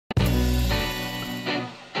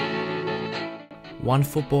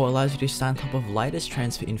OneFootball allows you to stay on top of latest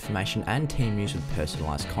transfer information and team news with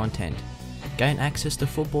personalised content. Gain access to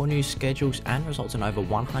football news, schedules and results in over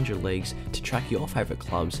 100 leagues to track your favourite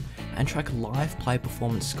clubs and track live play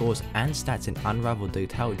performance scores and stats in unrivaled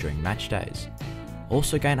detail during match days.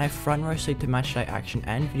 Also gain a front row seat to matchday action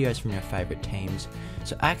and videos from your favourite teams,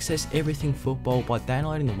 so access everything football by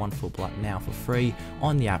downloading the OneFootball app now for free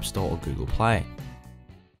on the App Store or Google Play.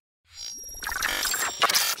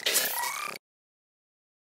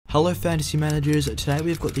 Hello Fantasy Managers, today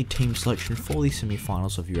we've got the team selection for the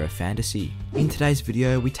semi-finals of Euro Fantasy. In today's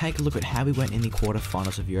video, we take a look at how we went in the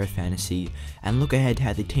quarter-finals of Euro Fantasy and look ahead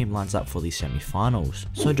how the team lines up for the semi-finals.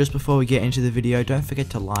 So just before we get into the video, don't forget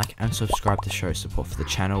to like and subscribe to show support for the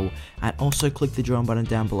channel, and also click the join button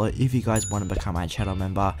down below if you guys want to become a channel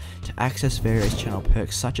member to access various channel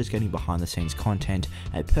perks such as getting behind the scenes content,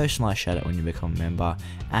 a personalised shout out when you become a member,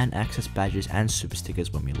 and access badges and super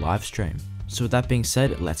stickers when we live stream. So with that being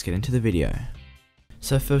said, let's get into the video.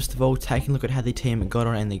 So first of all, taking a look at how the team got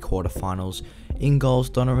on in the quarterfinals. In goals,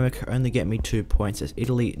 Donnarumma could only get me 2 points as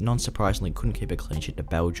Italy, non-surprisingly, couldn't keep a clean sheet to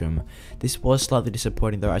Belgium. This was slightly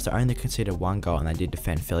disappointing though, as they only conceded 1 goal and they did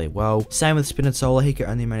defend fairly well. Same with Spinazzola, he could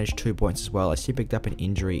only manage 2 points as well as he picked up an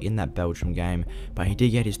injury in that Belgium game, but he did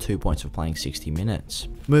get his 2 points for playing 60 minutes.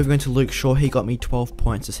 Moving on to Luke Shaw, he got me 12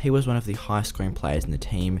 points as he was one of the highest scoring players in the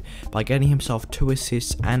team by getting himself 2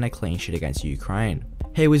 assists and a clean sheet against Ukraine.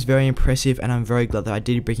 He was very impressive and I'm very glad that I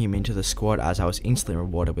did bring him into the squad as I was instantly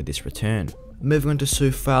rewarded with this return. Moving on to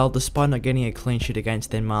Soufal, despite not getting a clean sheet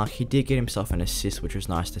against Denmark, he did get himself an assist, which was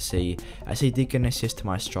nice to see, as he did get an assist to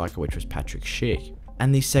my striker, which was Patrick Schick.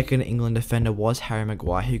 And the second England defender was Harry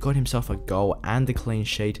Maguire, who got himself a goal and a clean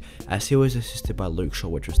sheet as he was assisted by Luke Shaw,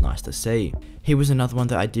 which was nice to see. He was another one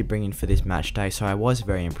that I did bring in for this match day, so I was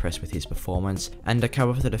very impressed with his performance. And to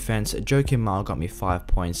cover for the defence, 𝙁𝙖𝙤𝙤𝙤 got me 5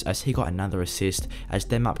 points as he got another assist as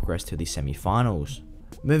Denmark progressed to the semi-finals.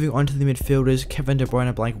 Moving on to the midfielders, Kevin De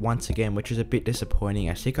Bruyne blanked once again, which was a bit disappointing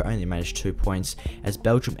as he could only manage 2 points as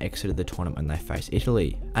Belgium exited the tournament when they faced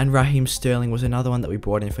Italy. And Raheem Sterling was another one that we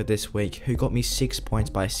brought in for this week, who got me 6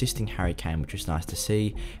 points by assisting Harry Kane, which was nice to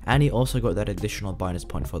see, and he also got that additional bonus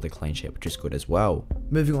point for the clean sheet, which is good as well.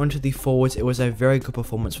 Moving on to the forwards, it was a very good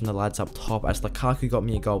performance from the lads up top as Lukaku got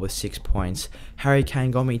me a goal with 6 points, Harry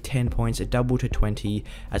Kane got me 10 points, a double to 20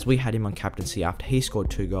 as we had him on captaincy after he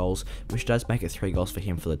scored 2 goals, which does make it 3 goals for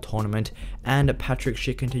him for the tournament, and Patrick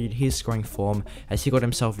Schick continued his scoring form as he got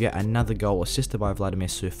himself yet another goal assisted by Vladimir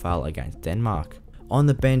Soufal against Denmark. On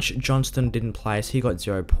the bench, Johnston didn't play as he got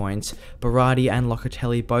 0 points, Berardi and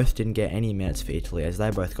Locatelli both didn't get any minutes for Italy as they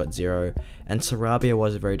both got 0, and Sarabia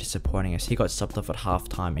was very disappointing as he got subbed off at half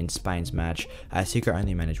time in Spain's match as he could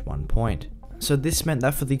only manage 1 point. So this meant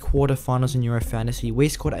that for the quarterfinals in Euro Fantasy, we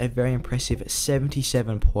scored a very impressive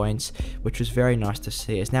 77 points, which was very nice to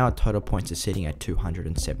see, as now our total points are sitting at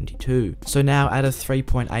 272. So now out of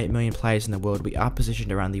 3.8 million players in the world, we are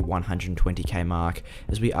positioned around the 120k mark,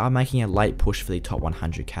 as we are making a late push for the top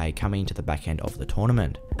 100k coming into the back end of the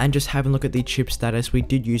tournament. And just having a look at the chip status, we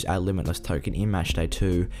did use our limitless token in matchday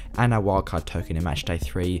 2 and our wildcard token in matchday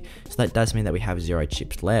 3, so that does mean that we have 0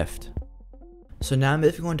 chips left. So now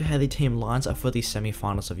moving on to how the team lines up for the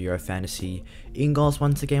semi-finals of Euro Fantasy. In goals,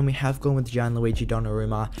 once again we have gone with Gianluigi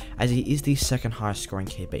Donnarumma as he is the second highest scoring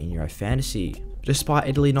keeper in Euro Fantasy. Despite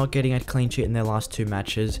Italy not getting a clean sheet in their last 2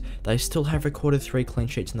 matches, they still have recorded 3 clean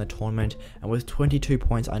sheets in the tournament, and with 22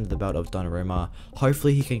 points under the belt of Donnarumma,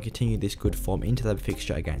 hopefully he can continue this good form into the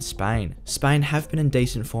fixture against Spain. Spain have been in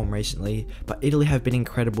decent form recently, but Italy have been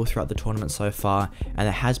incredible throughout the tournament so far, and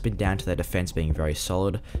it has been down to their defence being very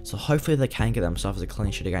solid, so hopefully they can get themselves a clean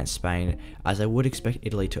sheet against Spain, as I would expect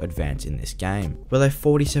Italy to advance in this game. With a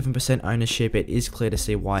 47% ownership, it is clear to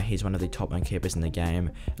see why he's one of the top owned keepers in the game,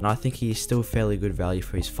 and I think he is still fairly good value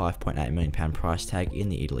for his £5.8 million price tag in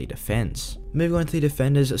the Italy defence. Moving on to the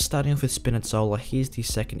defenders, starting off with Spinazzola, he's the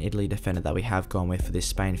second Italy defender that we have gone with for this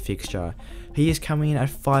Spain fixture. He is coming in at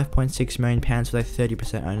 £5.6 million with a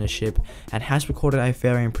 30% ownership and has recorded a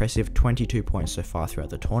very impressive 22 points so far throughout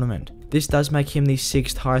the tournament. This does make him the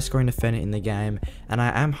 6th highest scoring defender in the game, and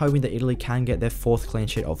I am hoping that Italy can get their 4th clean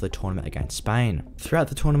sheet of the tournament against Spain. Throughout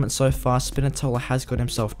the tournament so far, Spinazzola has got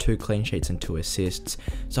himself 2 clean sheets and 2 assists,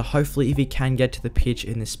 so hopefully if he can get to the pitch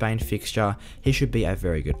in the Spain fixture, he should be a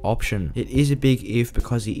very good option. It is a big if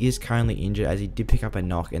because he is currently injured as he did pick up a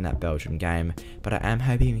knock in that Belgium game, but I am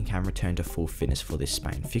hoping he can return to full fitness for this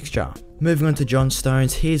Spain fixture. Moving on to John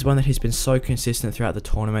Stones, he is one that has been so consistent throughout the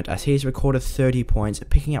tournament as he has recorded 30 points,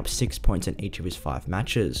 picking up 6 points in each of his 5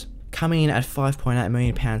 matches. Coming in at £5.8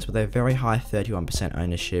 million with a very high 31%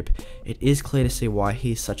 ownership, it is clear to see why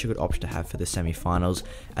he is such a good option to have for the semi-finals,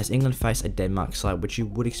 as England face a Denmark side which you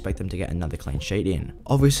would expect them to get another clean sheet in.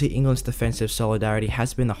 Obviously, England's defensive solidarity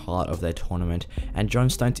has been the highlight of their tournament, and John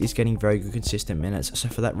Stones is getting very good consistent minutes, so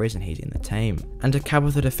for that reason he's in the team. And to cap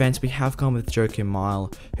off the defence, we have gone with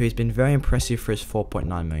𝙁𝙖𝙤𝙤𝙤𝙗𝙠, who has been very impressive for his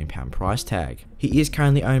 £4.9 million price tag. He is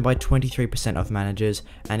currently owned by 23% of managers,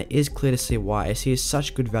 and it is clear to see why, as he is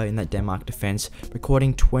such good value in that Denmark defence,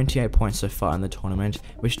 recording 28 points so far in the tournament,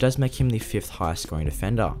 which does make him the 5th highest scoring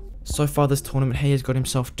defender. So far this tournament, he has got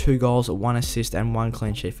himself 2 goals, 1 assist and 1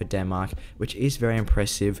 clean sheet for Denmark, which is very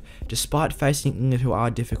impressive. Despite facing England, who are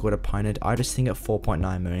a difficult opponent, I just think at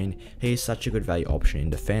 4.9 million, he is such a good value option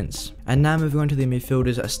in defence. And now moving on to the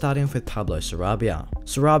midfielders, starting off with Pablo Sarabia.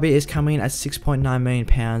 Sarabia is coming in at £6.9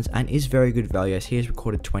 million and is very good value, as he has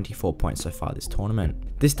recorded 24 points so far this tournament.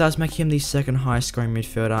 This does make him the 2nd highest scoring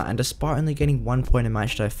midfielder, and despite only getting 1 point in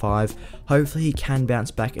matchday 5, hopefully he can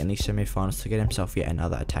bounce back in the semi-finals to get himself yet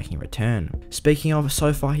another attacking return. Speaking of,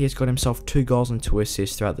 so far he has got himself 2 goals and 2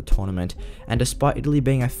 assists throughout the tournament, and despite Italy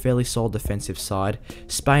being a fairly solid defensive side,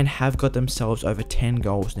 Spain have got themselves over 10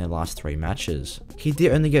 goals in their last 3 matches. He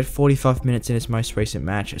did only get 45 minutes in his most recent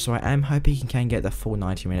match, so I am hoping he can get the full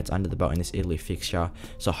 90 minutes under the belt in this Italy fixture,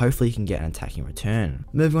 so hopefully he can get an attacking return.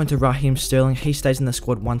 Moving on to Raheem Sterling, he stays in the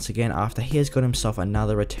squad once again after he has got himself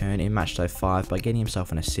another return in matchday 5 by getting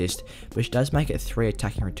himself an assist, which does make it 3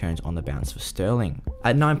 attacking returns on the bounce for Sterling.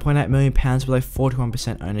 At £9.8 million below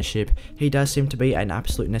 41% ownership, he does seem to be an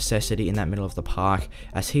absolute necessity in that middle of the park,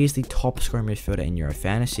 as he is the top scoring midfielder in Euro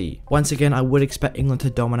Fantasy. Once again, I would expect England to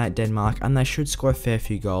dominate Denmark, and they should score a fair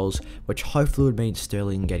few goals, which hopefully would mean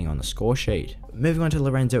Sterling getting on the score sheet. Moving on to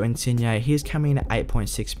Lorenzo Insigne, he is coming in at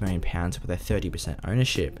 £8.6 million with a 30%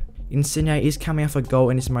 ownership. Insigne is coming off a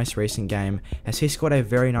goal in his most recent game, as he scored a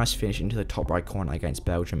very nice finish into the top right corner against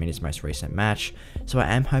Belgium in his most recent match, so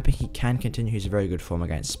I am hoping he can continue his very good form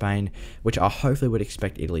against Spain, which I hopefully would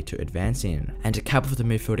expect Italy to advance in. And to cap off the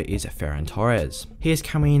midfielder is Ferran Torres. He is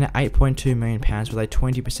coming in at £8.2 million with a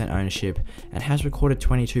 20% ownership, and has recorded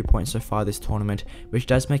 22 points so far this tournament, which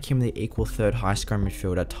does make him the equal 3rd highest scoring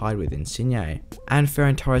midfielder, tied with Insigne. And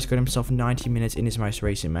Ferran Torres got himself 90 minutes in his most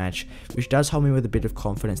recent match, which does hold me with a bit of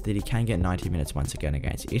confidence that he can get 90 minutes once again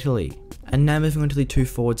against Italy. And now moving on to the 2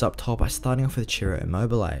 forwards up top, starting off with Ciro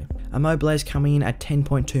Immobile. Immobile is coming in at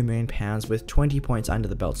 £10.2 million with 20 points under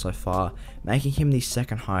the belt so far, making him the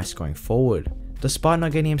 2nd highest scoring forward. Despite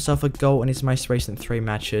not getting himself a goal in his most recent 3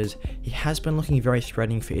 matches, he has been looking very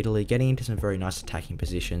threatening for Italy, getting into some very nice attacking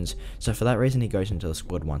positions, so for that reason he goes into the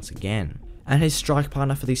squad once again. And his strike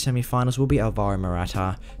partner for these semi-finals will be Alvaro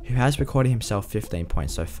Morata, who has recorded himself 15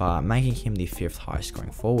 points so far, making him the 5th highest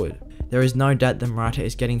scoring forward. There is no doubt that Morata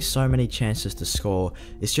is getting so many chances to score,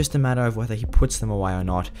 it's just a matter of whether he puts them away or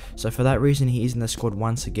not, so for that reason he is in the squad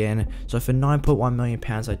once again. So for £9.1 million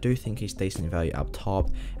I do think he's decent value up top,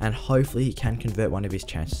 and hopefully he can convert one of his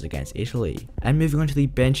chances against Italy. And moving on to the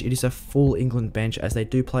bench, it is a full England bench, as they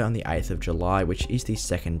do play on the 8th of July, which is the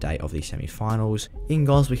 2nd day of the semi-finals. In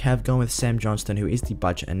goals we have gone with Sam Johnston, who is the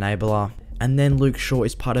budget enabler. And then Luke Shaw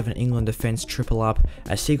is part of an England defence triple up,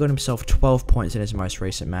 as he got himself 12 points in his most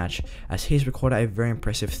recent match, as he's recorded a very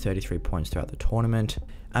impressive 33 points throughout the tournament.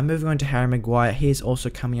 And moving on to Harry Maguire, he is also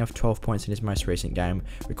coming off 12 points in his most recent game,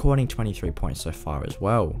 recording 23 points so far as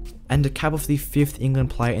well. And to cap off the 5th England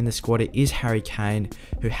player in the squad, it is Harry Kane,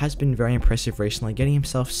 who has been very impressive recently, getting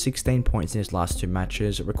himself 16 points in his last 2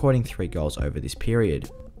 matches, recording 3 goals over this period.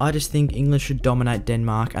 I just think England should dominate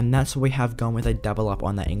Denmark, and that's why we have gone with a double up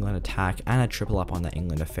on the England attack and a triple up on the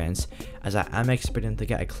England defence, as I am expecting to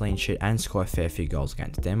get a clean sheet and score a fair few goals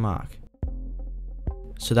against Denmark.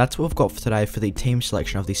 So that's what we've got for today for the team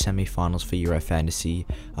selection of the semi-finals for Euro Fantasy.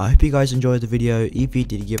 I hope you guys enjoyed the video. If you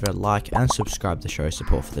did, give it a like and subscribe to show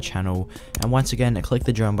support for the channel. And once again, click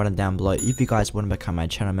the join button down below if you guys want to become a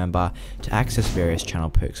channel member to access various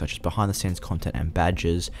channel perks such as behind the scenes content and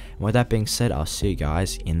badges. And with that being said, I'll see you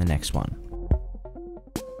guys in the next one.